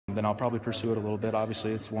then I'll probably pursue it a little bit.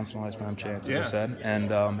 Obviously, it's a once-in-a-lifetime chance, as I said.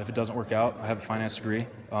 And if it doesn't work out, I have a finance degree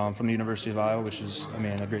from the University of Iowa, which is,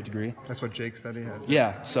 a great degree. That's what Jake said he has.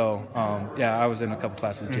 Yeah, so, I was in a couple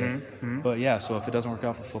classes with Jake. But, yeah, so if it doesn't work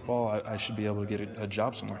out for football, I should be able to get a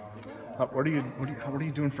job somewhere. What are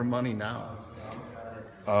you doing for money now?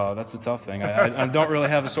 That's a tough thing. I don't really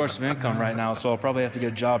have a source of income right now, so I'll probably have to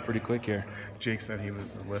get a job pretty quick here. Jake said he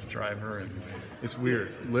was a Lyft driver, and it's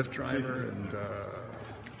weird. Lyft driver and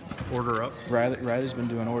order up. Riley's been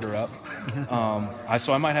doing order up.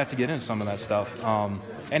 So I might have to get into some of that stuff.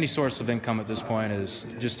 Any source of income at this point is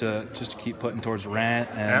just to keep putting towards rent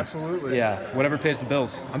and absolutely. Yeah, whatever pays the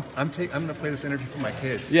bills. I'm gonna play this interview for my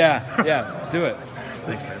kids. Yeah, do it.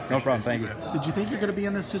 Thanks, man. No problem. Thank you. Did you think you're going to be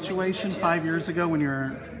in this situation 5 years ago when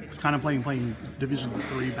you're kind of playing Division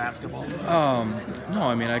III basketball? No,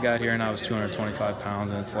 I got here and I was 225 pounds,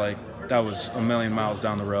 and it's like that was a million miles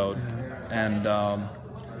down the road. And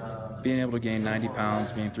being able to gain 90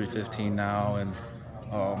 pounds, being 315 now, and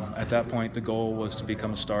at that point the goal was to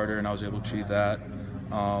become a starter, and I was able to achieve that.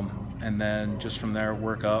 And then just from there,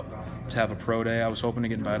 work up to have a pro day. I was hoping to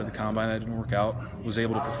get invited to the combine. That didn't work out. Was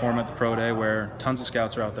able to perform at the pro day where tons of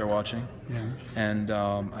scouts are out there watching. And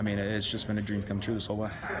it's just been a dream come true this whole way.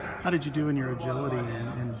 How did you do in your agility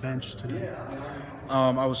and bench today?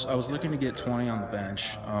 I was looking to get 20 on the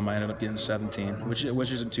bench. I ended up getting 17, which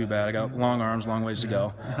isn't too bad. I got long arms, long ways to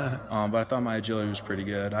go. But I thought my agility was pretty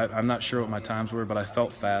good. I'm not sure what my times were, but I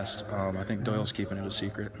felt fast. I think Doyle's keeping it a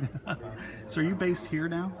secret. So are you based here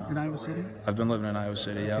now in Iowa City? I've been living in Iowa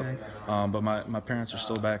City, yep. Okay. But my parents are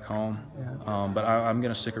still back home. But I'm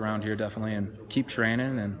going to stick around here definitely and keep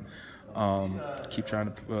training and keep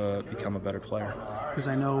trying to become a better player. Because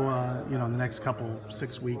I know, in the next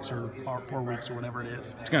 6 weeks or 4 weeks or whatever it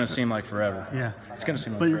is. It's going to seem like forever. Yeah. It's going to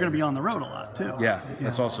seem like But you're forever. going to be on the road a lot, too. Yeah,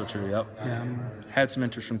 that's also true, yep. Yeah. Had some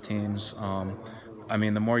interest from teams.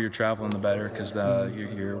 The more you're traveling, the better, because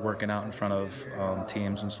you're working out in front of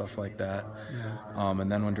teams and stuff like that.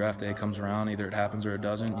 And then when draft day comes around, either it happens or it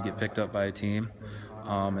doesn't, you get picked up by a team.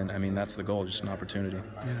 That's the goal, just an opportunity.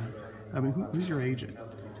 Yeah. Who's your agent?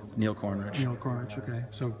 Neil Cornrich. Neil Cornrich, okay.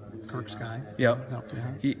 So Kirk's guy. Yep. Helped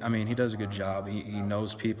you out. He does a good job. He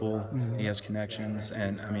knows people. He has connections,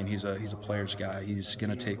 and he's a player's guy. He's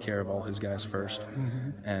gonna take care of all his guys first,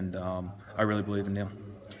 and I really believe in Neil.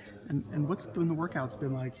 And what's been the workouts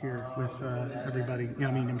been like here with everybody?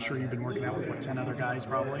 I'm sure you've been working out with 10 other guys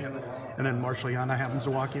probably, and then Marshaliana happens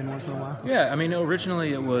to walk in once in a while. Yeah,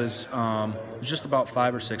 originally it was just about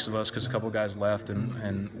 5 or 6 of us because a couple of guys left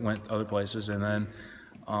and went other places, and then.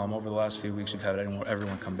 Over the last few weeks, we've had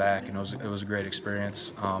everyone come back, and it was a great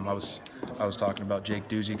experience. I was talking about Jake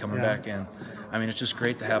Doozy coming back in. It's just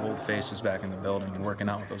great to have old faces back in the building and working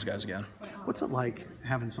out with those guys again. What's it like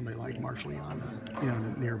having somebody like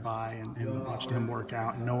Marshaliana, nearby and watching him work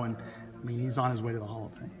out and knowing, he's on his way to the Hall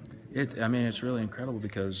of Fame? It's really incredible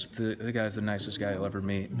because the guy's the nicest guy you'll ever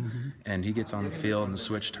meet, and he gets on the field and the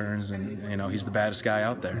switch turns, and he's the baddest guy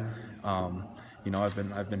out there.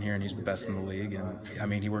 I've been hearing he's the best in the league,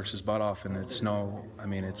 and he works his butt off, and it's no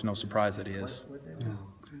surprise that he is. Yeah.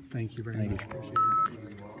 Thank you very much. Appreciate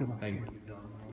it. Good luck. Thank you.